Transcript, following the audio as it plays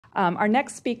Our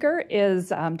next speaker is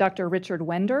Dr. Richard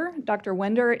Wender. Dr.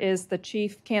 Wender is the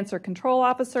Chief Cancer Control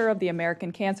Officer of the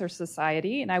American Cancer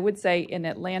Society, and I would say in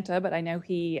Atlanta, but I know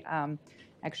he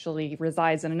actually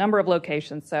resides in a number of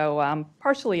locations, so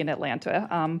partially in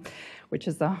Atlanta, which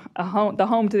is the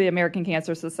home to the American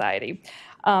Cancer Society.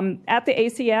 At the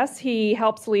ACS, he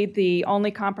helps lead the only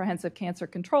comprehensive cancer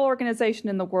control organization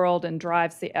in the world and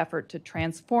drives the effort to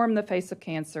transform the face of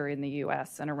cancer in the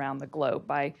U.S. and around the globe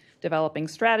by developing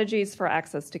strategies for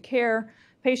access to care,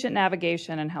 patient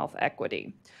navigation, and health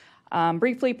equity.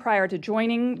 Briefly prior to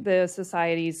joining the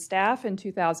Society's staff in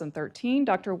 2013,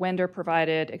 Dr. Wender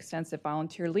provided extensive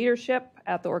volunteer leadership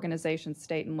at the organization's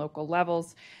state and local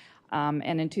levels.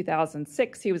 And in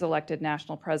 2006, he was elected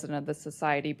national president of the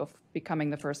Society, becoming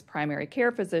the first primary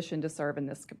care physician to serve in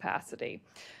this capacity.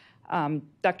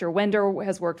 Dr. Wender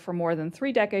has worked for more than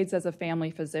 3 decades as a family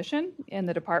physician in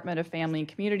the Department of Family and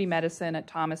Community Medicine at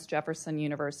Thomas Jefferson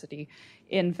University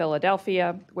in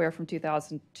Philadelphia, where from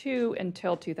 2002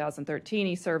 until 2013,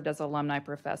 he served as alumni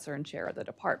professor and chair of the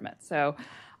department. So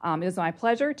it is my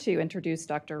pleasure to introduce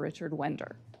Dr. Richard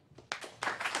Wender.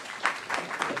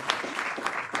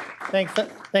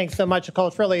 Thanks so much, Nicole.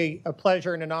 It's really a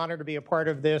pleasure and an honor to be a part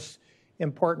of this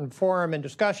important forum and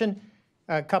discussion.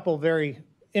 A couple very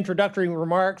introductory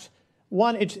remarks.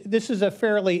 One, this is a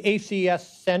fairly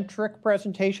ACS-centric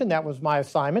presentation. That was my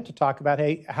assignment, to talk about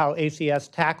how ACS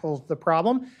tackles the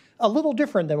problem. A little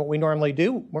different than what we normally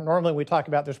do. Normally, we talk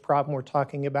about this problem, we're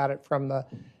talking about it from the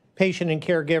patient and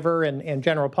caregiver and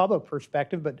general public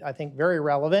perspective, but I think very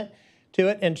relevant to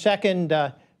it. And second,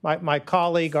 my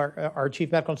colleague, our Chief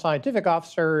Medical and Scientific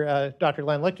Officer, Dr.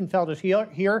 Len Lichtenfeld, is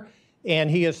here, and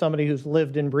he is somebody who's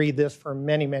lived and breathed this for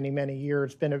many, many, many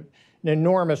years. It's been an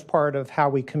enormous part of how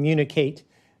we communicate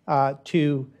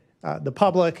to the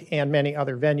public and many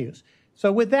other venues.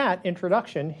 So with that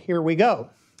introduction, here we go.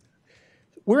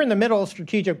 We're in the middle of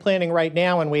strategic planning right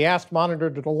now, and we asked Monitor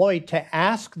Deloitte to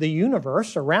ask the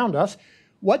universe around us,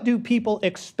 what do people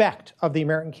expect of the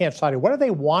American Cancer Society? What do they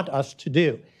want us to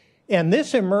do? And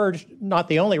this emerged, not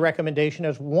the only recommendation,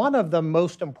 as one of the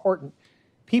most important.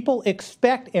 People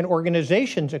expect and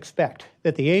organizations expect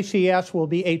that the ACS will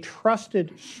be a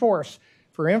trusted source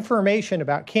for information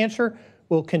about cancer,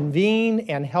 will convene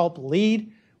and help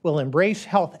lead, will embrace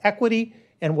health equity,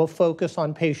 and will focus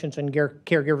on patients and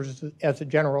caregivers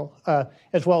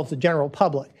as well as the general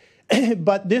public.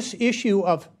 But this issue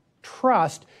of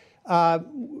trust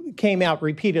came out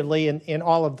repeatedly in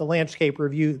all of the landscape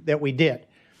review that we did.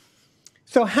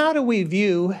 So how do we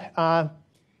view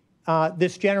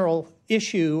this general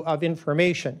issue of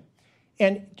information?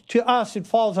 And to us, it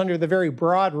falls under the very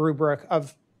broad rubric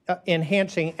of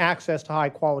enhancing access to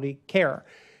high-quality care.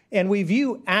 And we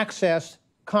view access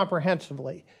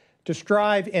comprehensively. To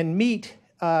strive and meet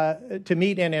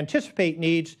and anticipate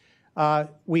needs,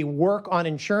 we work on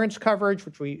insurance coverage,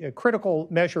 which a critical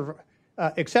measure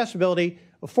of accessibility,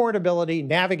 affordability,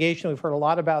 navigation. We've heard a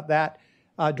lot about that.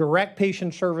 Direct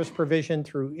patient service provision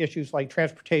through issues like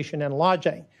transportation and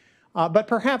lodging. But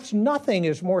perhaps nothing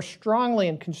is more strongly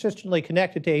and consistently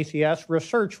connected to ACS.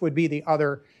 Research would be the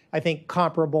other, I think,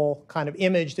 comparable kind of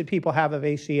image that people have of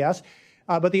ACS.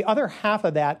 But the other half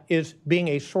of that is being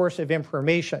a source of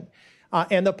information.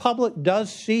 And the public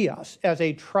does see us as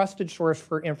a trusted source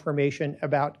for information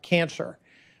about cancer.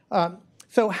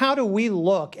 So how do we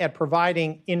look at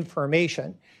providing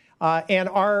information? And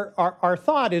our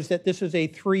thought is that this is a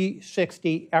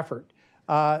 360 effort,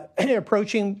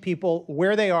 approaching people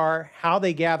where they are, how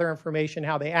they gather information,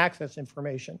 how they access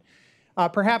information.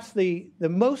 Perhaps the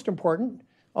most important,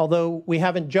 although we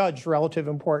haven't judged relative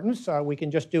importance, we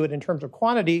can just do it in terms of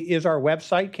quantity, is our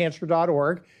website,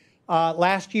 cancer.org.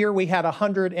 Last year, we had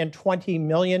 120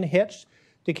 million hits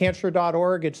to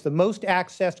cancer.org. It's the most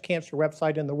accessed cancer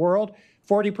website in the world.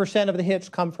 40% of the hits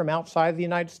come from outside the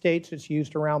United States. It's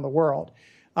used around the world.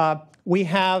 We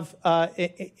have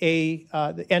the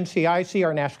NCIC,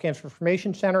 our National Cancer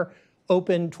Information Center,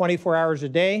 open 24 hours a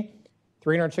day,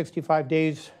 365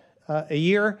 days a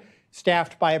year,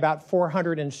 staffed by about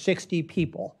 460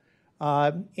 people,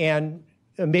 and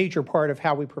a major part of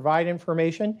how we provide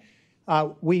information.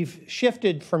 We've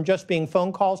shifted from just being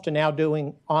phone calls to now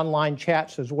doing online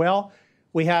chats as well.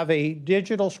 We have a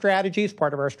digital strategy as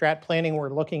part of our strat planning.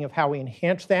 We're looking at how we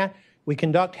enhance that. We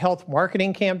conduct health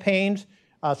marketing campaigns,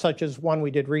 such as one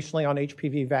we did recently on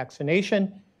HPV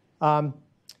vaccination.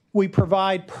 We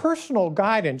provide personal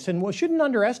guidance, and we shouldn't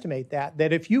underestimate that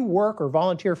if you work or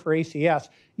volunteer for ACS,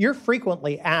 you're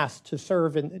frequently asked to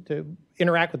serve and to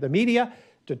interact with the media,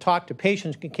 to talk to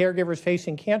patients and caregivers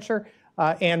facing cancer,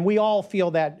 and we all feel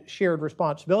that shared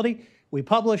responsibility. We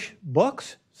publish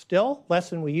books still, less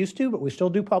than we used to, but we still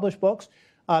do publish books.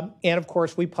 And of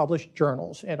course, we publish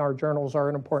journals, and our journals are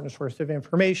an important source of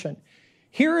information.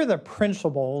 Here are the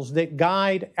principles that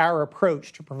guide our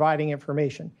approach to providing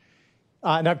information.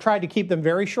 And I've tried to keep them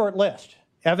very short list.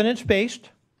 Evidence-based,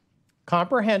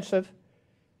 comprehensive,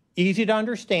 easy to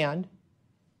understand,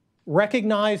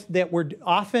 recognize that we're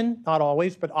often, not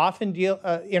always, but often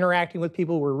interacting with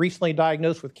people who were recently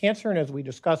diagnosed with cancer, and as we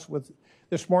discussed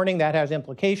this morning, that has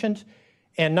implications.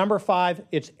 And number 5,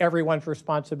 it's everyone's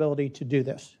responsibility to do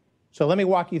this. So let me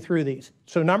walk you through these.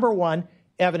 So number 1,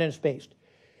 evidence-based.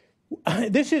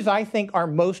 This is, I think, our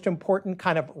most important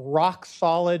kind of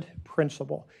rock-solid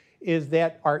principle, is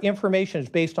that our information is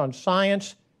based on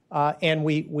science, and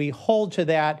we hold to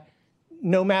that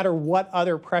no matter what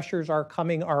other pressures are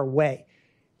coming our way.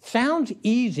 Sounds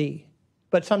easy,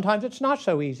 but sometimes it's not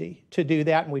so easy to do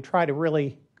that, and we try to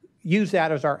really use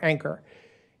that as our anchor.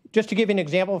 Just to give you an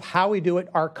example of how we do it,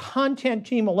 our content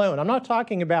team alone, I'm not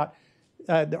talking about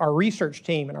our research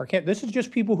team, and this is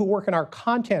just people who work in our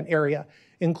content area,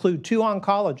 include 2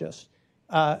 oncologists,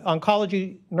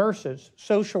 oncology nurses,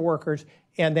 social workers,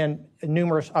 and then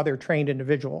numerous other trained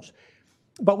individuals.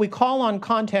 But we call on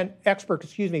content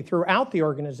experts, throughout the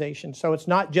organization, so it's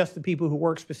not just the people who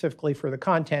work specifically for the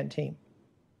content team.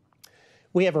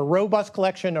 We have a robust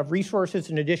collection of resources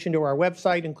in addition to our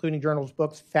website, including journals,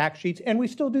 books, fact sheets, and we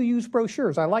still do use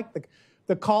brochures. I like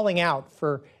the calling out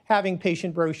for having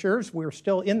patient brochures. We're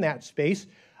still in that space.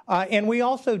 And we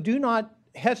also do not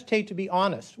hesitate to be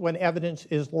honest when evidence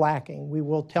is lacking. We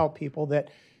will tell people that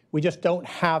we just don't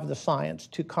have the science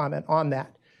to comment on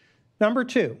that. Number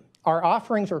 2, our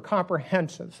offerings are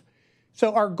comprehensive.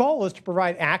 So our goal is to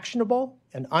provide actionable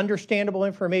and understandable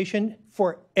information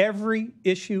for every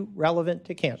issue relevant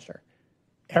to cancer,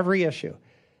 every issue.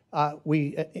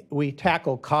 We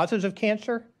tackle causes of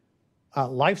cancer,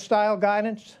 lifestyle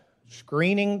guidance,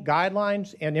 screening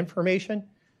guidelines and information,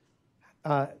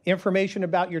 information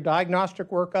about your diagnostic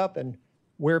workup and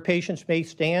where patients may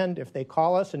stand if they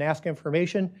call us and ask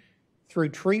information, through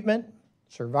treatment,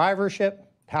 survivorship,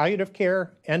 palliative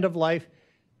care, end of life,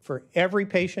 for every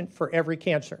patient, for every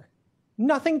cancer.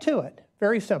 Nothing to it.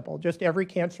 Very simple. Just every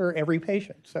cancer, every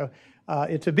patient. So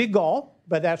it's a big goal,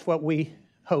 but that's what we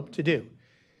hope to do.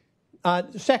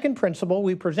 The second principle,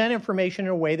 we present information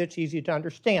in a way that's easy to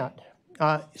understand.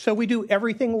 So we do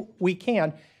everything we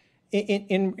can.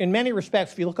 In many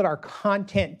respects, if you look at our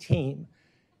content team,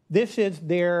 this is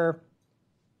their,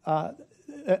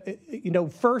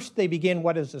 first they begin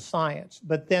what is the science,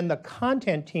 but then the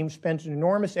content team spends an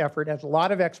enormous effort, has a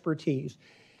lot of expertise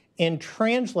in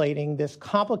translating this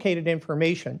complicated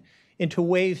information into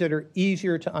ways that are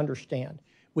easier to understand.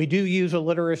 We do use a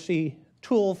literacy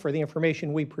tool for the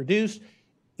information we produce.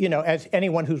 As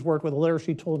anyone who's worked with a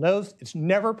literacy tool knows, it's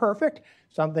never perfect.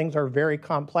 Some things are very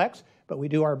complex, but we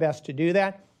do our best to do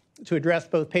that, to address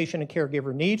both patient and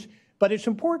caregiver needs. But it's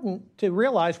important to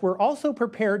realize we're also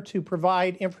prepared to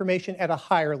provide information at a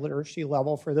higher literacy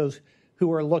level for those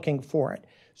who are looking for it.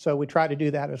 So we try to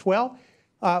do that as well.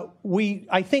 We,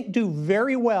 I think, do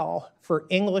very well for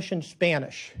English and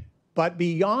Spanish. But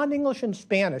beyond English and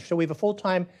Spanish, so we have a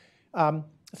full-time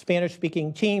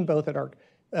Spanish-speaking team, both at our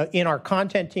in our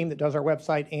content team that does our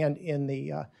website and in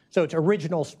the, so it's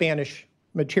original Spanish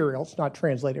materials, not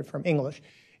translated from English.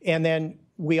 And then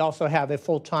we also have a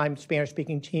full-time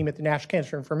Spanish-speaking team at the National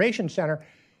Cancer Information Center.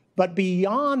 But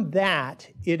beyond that,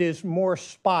 it is more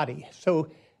spotty.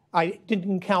 So I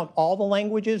didn't count all the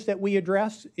languages that we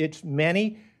address. It's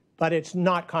many, but it's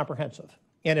not comprehensive.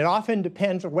 And it often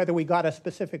depends on whether we got a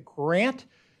specific grant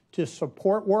to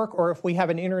support work or if we have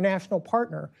an international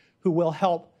partner who will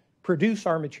help produce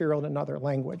our material in another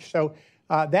language. So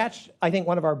that's, I think,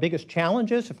 one of our biggest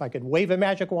challenges. If I could wave a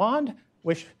magic wand,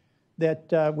 wish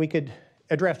that we could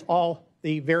address all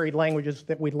the varied languages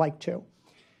that we'd like to.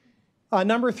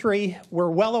 Number 3,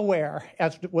 we're well aware,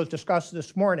 as was discussed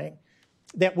this morning,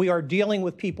 that we are dealing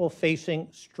with people facing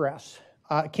stress.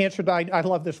 Cancer died, I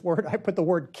love this word, I put the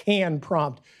word can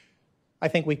prompt. I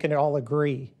think we can all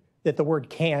agree that the word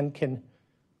can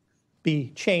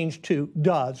be changed to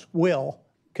does, will,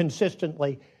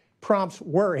 consistently, prompts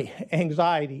worry,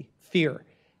 anxiety, fear.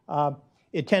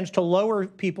 It tends to lower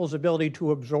people's ability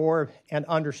to absorb and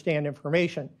understand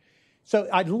information. So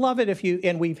I'd love it if you,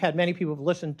 and we've had many people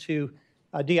listen to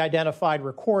de-identified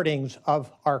recordings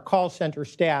of our call center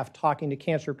staff talking to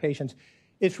cancer patients.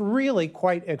 It's really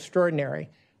quite extraordinary.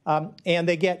 And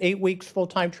they get 8 weeks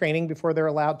full-time training before they're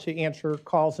allowed to answer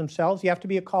calls themselves. You have to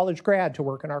be a college grad to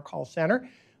work in our call center.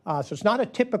 So it's not a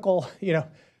typical,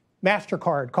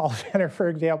 MasterCard call center, for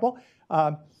example.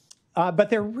 but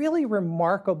they're really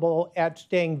remarkable at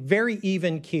staying very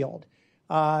even-keeled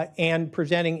and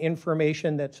presenting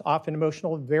information that's often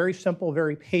emotional, very simple,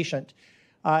 very patient.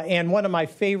 And one of my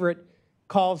favorite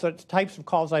calls, types of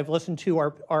calls I've listened to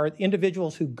are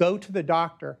individuals who go to the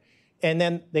doctor and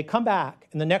then they come back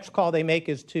and the next call they make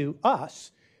is to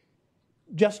us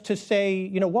just to say,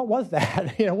 what was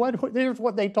that? Here's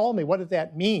what they told me. What does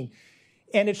that mean?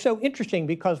 And it's so interesting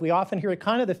because we often hear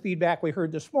kind of the feedback we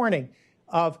heard this morning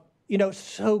of,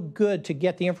 so good to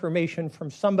get the information from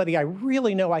somebody I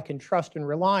really know I can trust and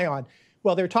rely on.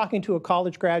 Well, they're talking to a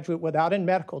college graduate without a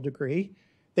medical degree.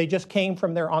 They just came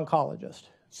from their oncologist.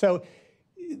 So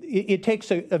it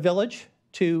takes a village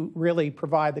to really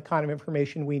provide the kind of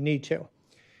information we need to.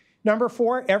 Number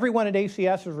 4, everyone at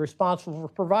ACS is responsible for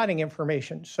providing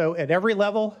information. So at every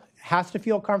level, has to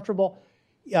feel comfortable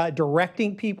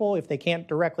directing people if they can't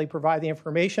directly provide the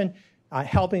information,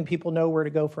 helping people know where to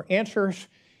go for answers.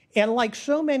 And like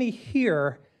so many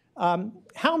here,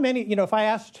 how many, if I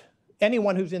asked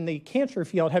anyone who's in the cancer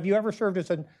field, have you ever served as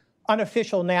an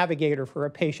unofficial navigator for a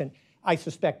patient? I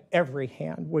suspect every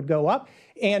hand would go up.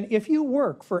 And if you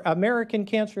work for American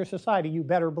Cancer Society, you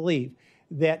better believe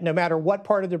that no matter what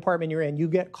part of the department you're in, you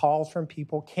get calls from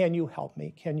people, can you help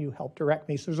me? Can you help direct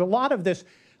me? So there's a lot of this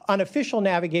unofficial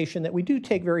navigation that we do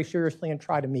take very seriously and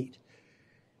try to meet.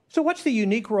 So what's the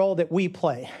unique role that we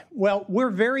play? Well, we're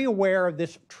very aware of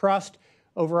this trust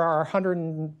over our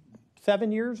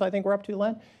 107 years, I think we're up to,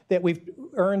 Len, that we've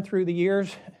earned through the years,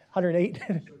 108,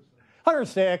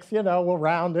 106, we'll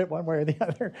round it one way or the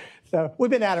other. So we've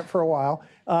been at it for a while.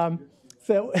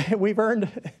 So we've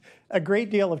earned a great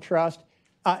deal of trust,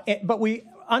 but we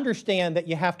understand that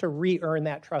you have to re-earn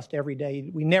that trust every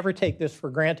day. We never take this for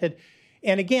granted.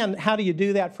 And again, how do you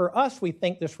do that? For us, we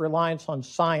think this reliance on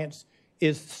science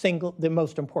is the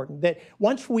most important. That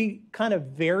once we kind of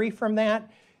vary from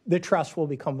that, the trust will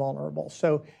become vulnerable.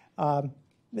 So,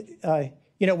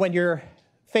 when you're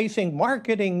facing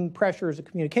marketing pressures,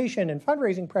 communication and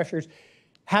fundraising pressures,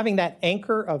 having that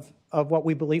anchor of what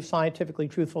we believe scientifically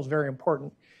truthful is very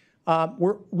important.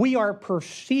 We are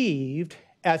perceived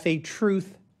as a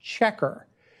truth checker.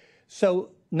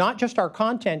 So not just our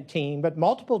content team, but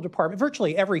multiple departments,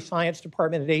 virtually every science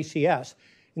department at ACS,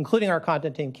 including our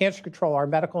content team, cancer control, our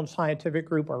medical and scientific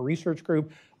group, our research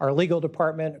group, our legal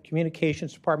department, our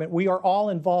communications department, we are all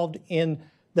involved in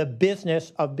the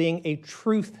business of being a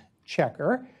truth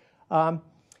checker. So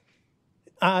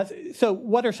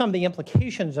what are some of the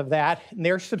implications of that? And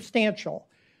they're substantial.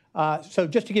 So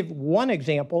just to give one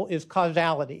example is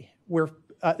causality.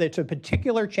 It's a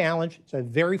particular challenge. It's a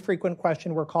very frequent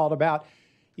question we're called about.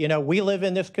 We live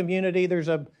in this community. There's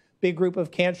a big group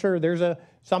of cancer. There's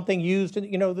something used in,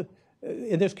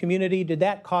 in this community. Did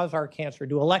that cause our cancer?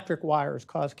 Do electric wires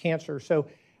cause cancer? So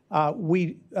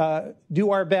we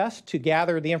do our best to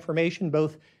gather the information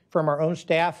both from our own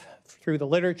staff, through the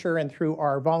literature, and through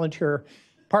our volunteer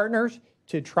partners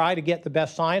to try to get the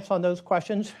best science on those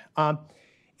questions.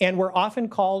 And we're often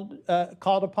called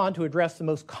upon to address the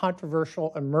most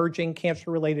controversial emerging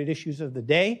cancer-related issues of the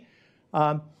day.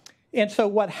 And so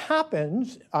what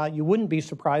happens, you wouldn't be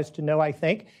surprised to know, I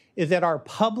think, is that our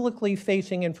publicly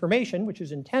facing information, which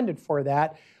is intended for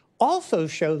that, also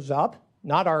shows up,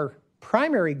 not our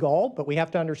primary goal, but we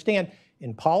have to understand,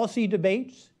 in policy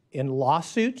debates, in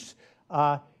lawsuits,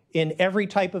 in every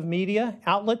type of media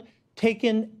outlet,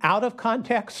 taken out of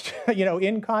context,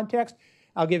 in context.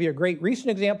 I'll give you a great recent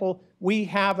example. We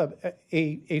have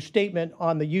a statement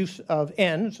on the use of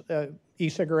ENDS,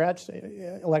 e-cigarettes,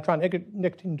 electronic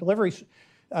nicotine delivery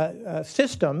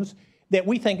systems, that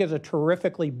we think is a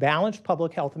terrifically balanced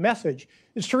public health message.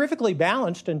 It's terrifically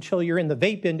balanced until you're in the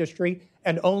vape industry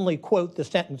and only quote the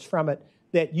sentence from it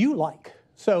that you like.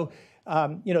 So,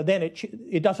 then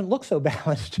it doesn't look so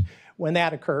balanced when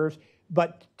that occurs.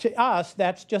 But to us,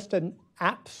 that's just an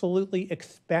absolutely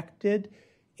expected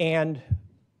and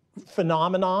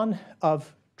phenomenon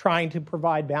of trying to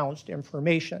provide balanced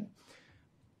information.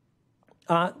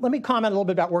 Let me comment a little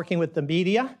bit about working with the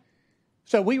media.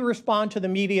 So we respond to the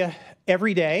media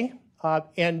every day,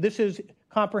 and this is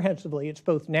comprehensively. It's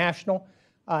both national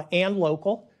and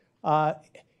local.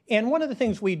 And one of the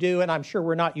things we do, and I'm sure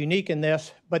we're not unique in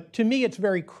this, but to me it's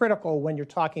very critical when you're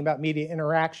talking about media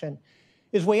interaction,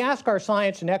 is we ask our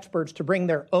science and experts to bring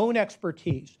their own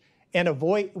expertise, and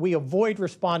we avoid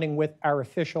responding with our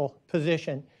official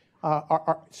position.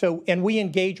 And we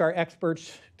engage our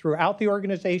experts throughout the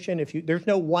organization. There's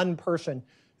no one person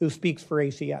who speaks for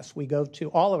ACS. We go to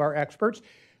all of our experts.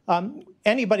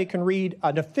 Anybody can read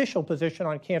an official position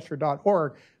on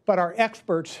cancer.org, but our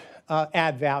experts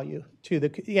add value to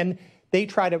and they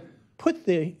try to put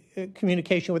the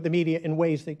communication with the media in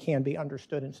ways that can be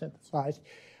understood and synthesized.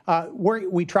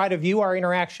 We try to view our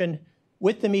interaction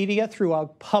with the media through a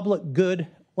public good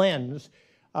lens.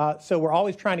 So we're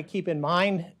always trying to keep in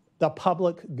mind the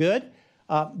public good,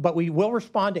 but we will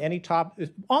respond to any topic,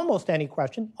 almost any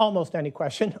question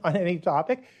on any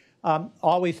topic,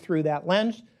 always through that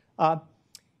lens.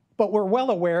 But we're well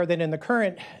aware that in the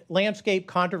current landscape,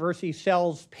 controversy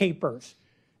sells papers.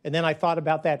 And then I thought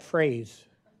about that phrase.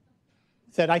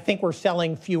 Said, I think we're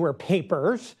selling fewer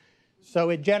papers. So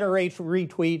it generates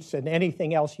retweets and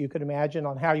anything else you could imagine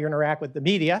on how you interact with the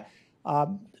media.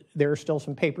 There are still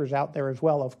some papers out there as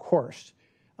well, of course.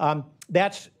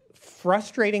 That's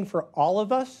frustrating for all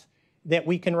of us that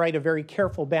we can write a very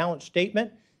careful, balanced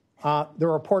statement. The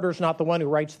reporter's not the one who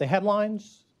writes the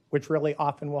headlines, which really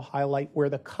often will highlight where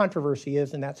the controversy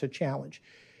is, and that's a challenge.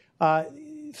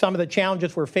 Some of the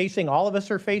challenges we're facing, all of us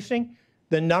are facing,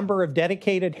 the number of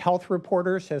dedicated health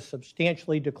reporters has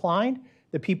substantially declined.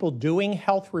 The people doing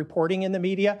health reporting in the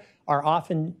media are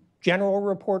often general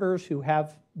reporters who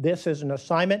have this as an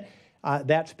assignment.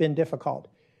 That's been difficult.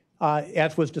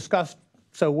 As was discussed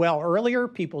so well earlier,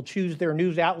 people choose their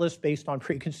news outlets based on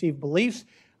preconceived beliefs.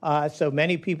 So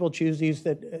many people choose these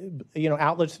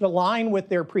outlets that align with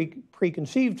their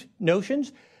preconceived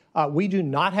notions. We do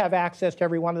not have access to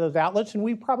every one of those outlets, and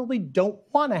we probably don't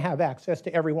want to have access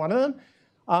to every one of them.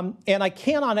 And I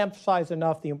cannot emphasize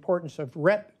enough the importance of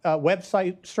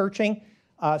website searching.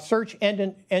 Search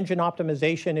engine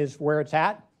optimization is where it's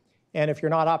at. And if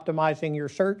you're not optimizing your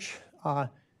search,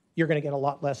 you're going to get a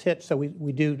lot less hits. So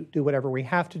we do whatever we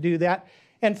have to do that.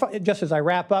 And just as I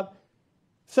wrap up,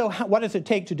 so what does it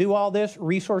take to do all this?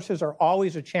 Resources are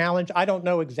always a challenge. I don't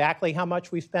know exactly how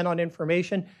much we spend on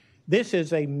information. This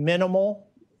is a minimal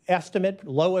estimate,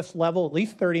 lowest level, at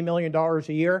least $30 million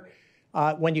a year.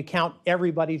 When you count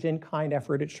everybody's in-kind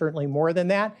effort, it's certainly more than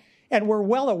that. And we're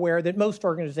well aware that most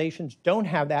organizations don't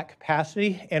have that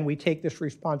capacity, and we take this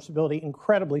responsibility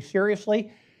incredibly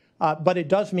seriously. But it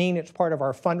does mean it's part of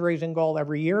our fundraising goal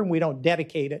every year, and we don't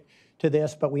dedicate it to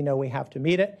this, but we know we have to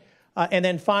meet it. And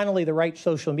then finally, the right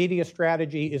social media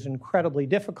strategy is incredibly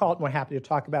difficult, and we're happy to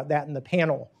talk about that in the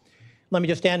panel. Let me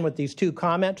just end with these two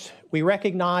comments. We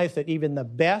recognize that even the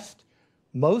best,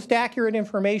 most accurate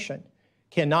information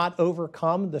cannot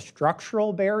overcome the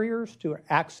structural barriers to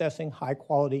accessing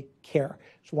high-quality care.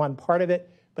 It's one part of it,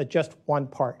 but just one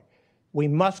part. We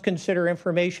must consider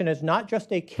information as not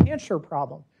just a cancer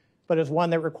problem, but as one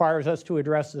that requires us to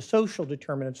address the social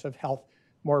determinants of health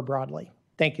more broadly.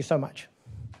 Thank you so much.